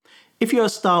If you're a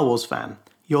Star Wars fan,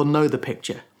 you'll know the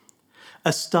picture.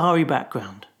 A starry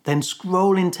background, then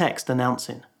scrolling text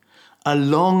announcing, "A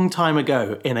long time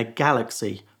ago in a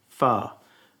galaxy far,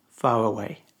 far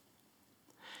away."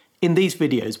 In these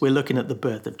videos, we're looking at the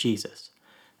birth of Jesus,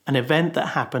 an event that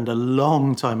happened a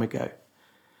long time ago.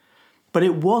 But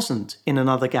it wasn't in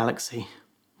another galaxy,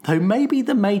 though maybe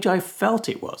the Magi felt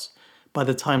it was by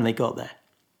the time they got there.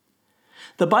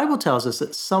 The Bible tells us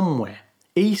that somewhere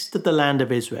east of the land of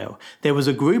Israel, there was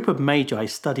a group of Magi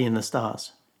studying the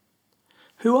stars.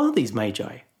 Who are these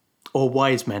Magi, or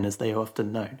wise men as they are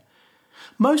often known?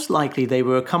 Most likely they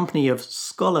were a company of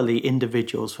scholarly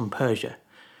individuals from Persia.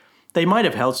 They might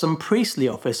have held some priestly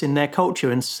office in their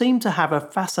culture and seemed to have a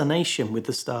fascination with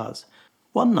the stars.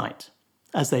 One night,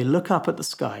 as they look up at the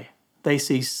sky, they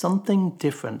see something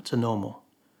different to normal.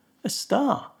 A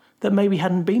star that maybe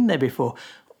hadn't been there before,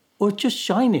 or just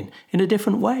shining in a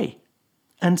different way.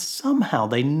 And somehow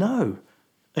they know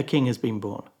a king has been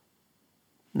born.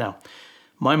 Now,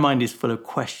 my mind is full of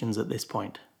questions at this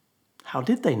point. How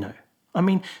did they know? I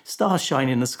mean, stars shine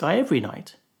in the sky every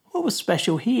night. What was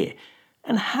special here?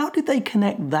 And how did they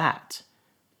connect that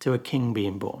to a king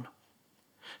being born?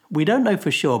 We don't know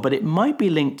for sure, but it might be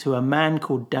linked to a man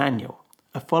called Daniel,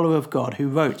 a follower of God who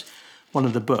wrote one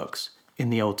of the books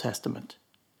in the Old Testament.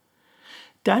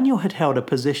 Daniel had held a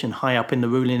position high up in the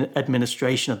ruling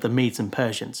administration of the Medes and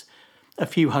Persians a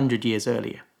few hundred years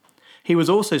earlier. He was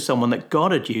also someone that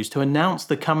God had used to announce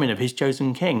the coming of his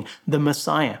chosen king, the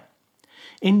Messiah.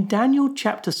 In Daniel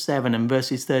chapter 7 and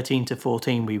verses 13 to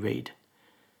 14 we read,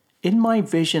 "In my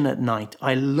vision at night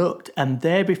I looked, and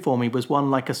there before me was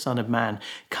one like a son of man,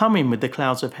 coming with the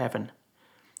clouds of heaven.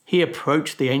 He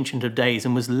approached the Ancient of Days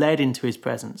and was led into his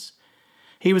presence.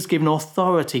 He was given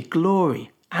authority, glory,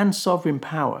 and sovereign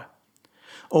power.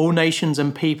 All nations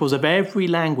and peoples of every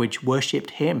language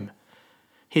worshipped him.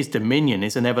 His dominion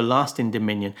is an everlasting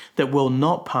dominion that will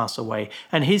not pass away,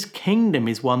 and his kingdom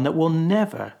is one that will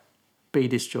never be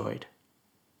destroyed."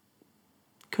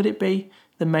 Could it be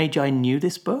the Magi knew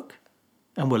this book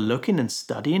and were looking and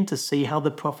studying to see how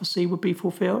the prophecy would be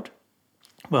fulfilled?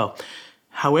 Well,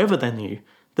 however they knew,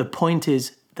 the point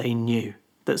is they knew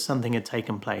that something had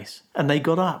taken place, and they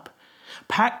got up,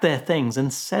 packed their things,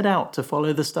 and set out to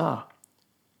follow the star.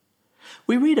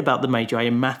 We read about the Magi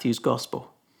in Matthew's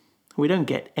Gospel. We don't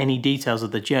get any details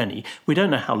of the journey. We don't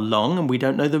know how long, and we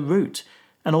don't know the route.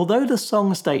 And although the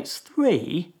song states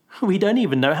 3, we don't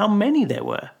even know how many there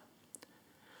were.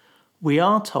 We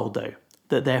are told, though,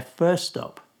 that their first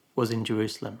stop was in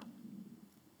Jerusalem.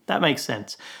 That makes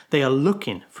sense. They are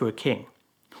looking for a king.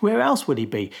 Where else would he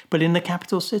be but in the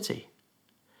capital city?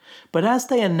 But as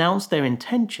they announced their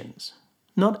intentions,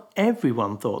 not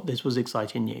everyone thought this was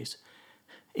exciting news.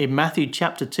 In Matthew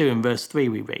chapter 2 and verse 3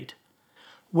 we read,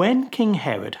 "When King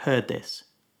Herod heard this,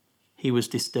 he was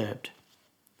disturbed,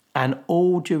 and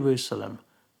all Jerusalem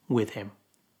with him."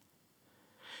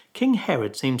 King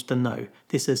Herod seems to know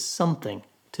this has something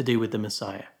to do with the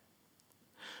Messiah.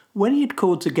 When he had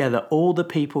called together all the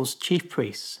people's chief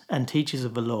priests and teachers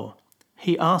of the law,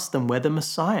 he asked them where the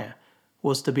Messiah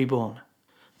was to be born.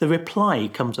 The reply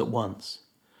comes at once.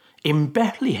 In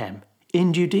Bethlehem,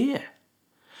 in Judea.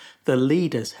 The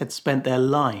leaders had spent their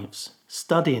lives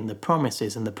studying the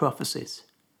promises and the prophecies.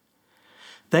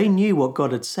 They knew what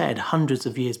God had said hundreds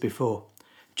of years before.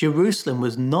 Jerusalem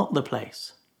was not the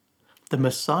place. The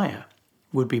Messiah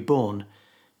would be born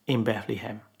in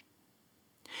Bethlehem.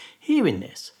 Hearing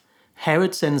this,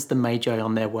 Herod sends the Magi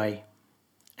on their way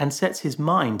and sets his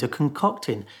mind to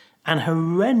concocting an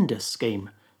horrendous scheme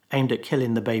aimed at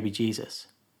killing the baby Jesus.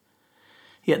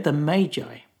 Yet the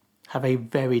Magi have a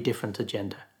very different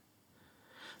agenda.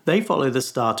 They follow the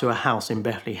star to a house in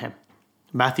Bethlehem.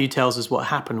 Matthew tells us what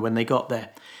happened when they got there.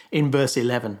 In verse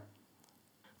 11,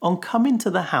 "On coming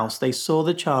to the house, they saw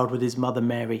the child with his mother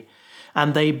Mary,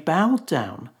 and they bowed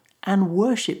down and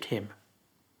worshipped him."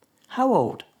 How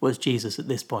old was Jesus at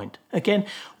this point? Again,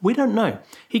 we don't know.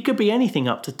 He could be anything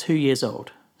up to 2 years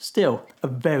old, still a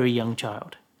very young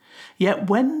child. Yet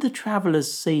when the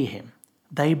travelers see him,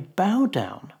 they bow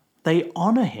down, they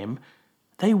honor him,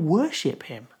 they worship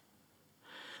him.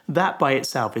 That by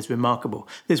itself is remarkable.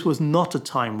 This was not a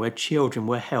time where children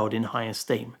were held in high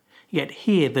esteem. Yet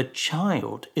here the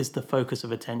child is the focus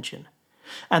of attention.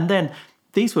 And then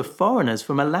these were foreigners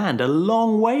from a land a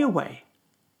long way away.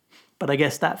 But I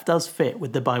guess that does fit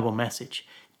with the Bible message.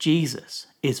 Jesus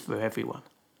is for everyone.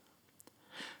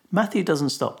 Matthew doesn't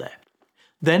stop there.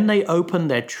 Then they opened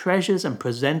their treasures and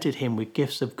presented him with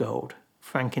gifts of gold,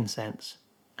 frankincense,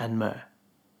 and myrrh.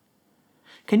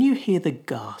 Can you hear the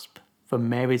gasp from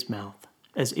Mary's mouth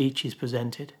as each is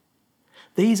presented?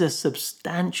 These are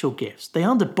substantial gifts. They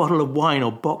aren't a bottle of wine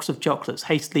or box of chocolates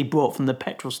hastily brought from the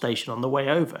petrol station on the way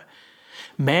over.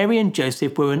 Mary and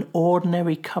Joseph were an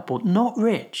ordinary couple, not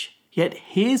rich, yet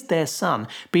here's their son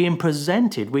being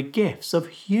presented with gifts of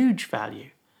huge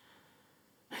value.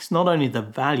 It's not only the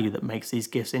value that makes these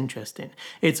gifts interesting,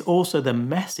 it's also the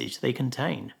message they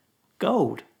contain.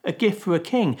 Gold, a gift for a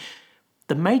king.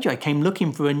 The Magi came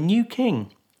looking for a new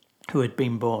king who had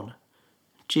been born.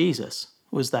 Jesus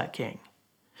was that king.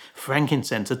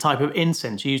 Frankincense, a type of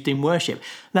incense used in worship.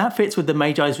 That fits with the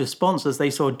Magi's response as they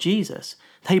saw Jesus.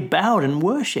 They bowed and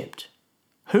worshipped.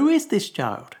 Who is this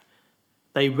child?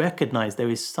 They recognized there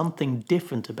is something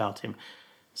different about him,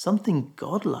 something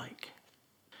godlike.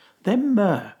 Then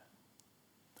myrrh.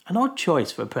 An odd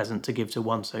choice for a present to give to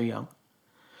one so young.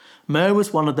 Myrrh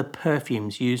was one of the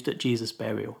perfumes used at Jesus'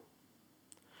 burial.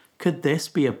 Could this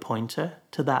be a pointer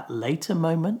to that later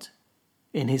moment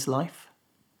in his life?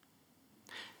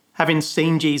 Having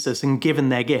seen Jesus and given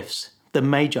their gifts, the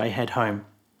Magi head home.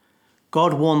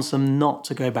 God warns them not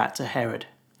to go back to Herod,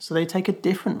 so they take a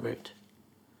different route.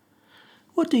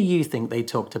 What do you think they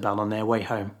talked about on their way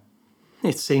home?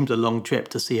 It seems a long trip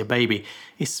to see a baby,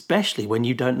 especially when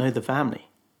you don't know the family.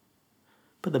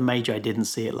 But the Magi didn't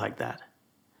see it like that.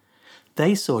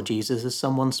 They saw Jesus as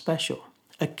someone special,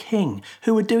 a king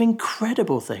who would do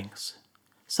incredible things,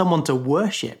 someone to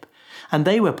worship, and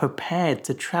they were prepared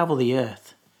to travel the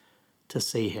earth to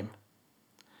see him.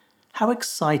 How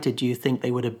excited do you think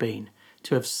they would have been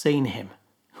to have seen him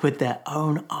with their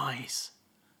own eyes?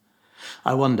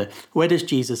 I wonder, where does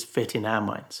Jesus fit in our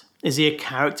minds? Is he a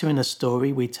character in a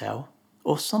story we tell,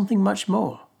 or something much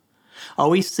more? Are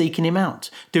we seeking him out,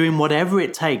 doing whatever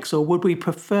it takes, or would we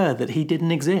prefer that he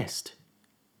didn't exist?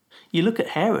 You look at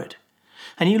Herod,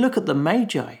 and you look at the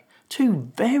Magi,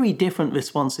 two very different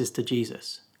responses to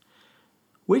Jesus.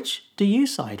 Which do you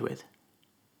side with?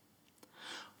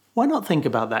 Why not think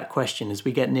about that question as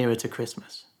we get nearer to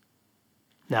Christmas?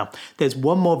 Now, there's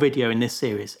one more video in this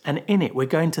series, and in it we're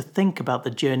going to think about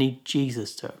the journey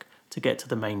Jesus took to get to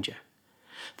the manger.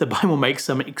 The Bible makes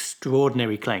some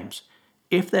extraordinary claims.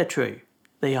 If they're true,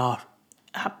 they are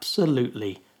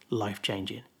absolutely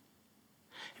life-changing.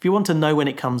 If you want to know when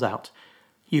it comes out,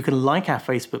 you can like our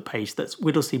Facebook page, that's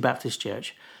Whittlesea Baptist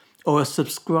Church, or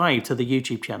subscribe to the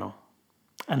YouTube channel.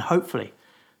 And hopefully,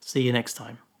 see you next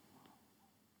time.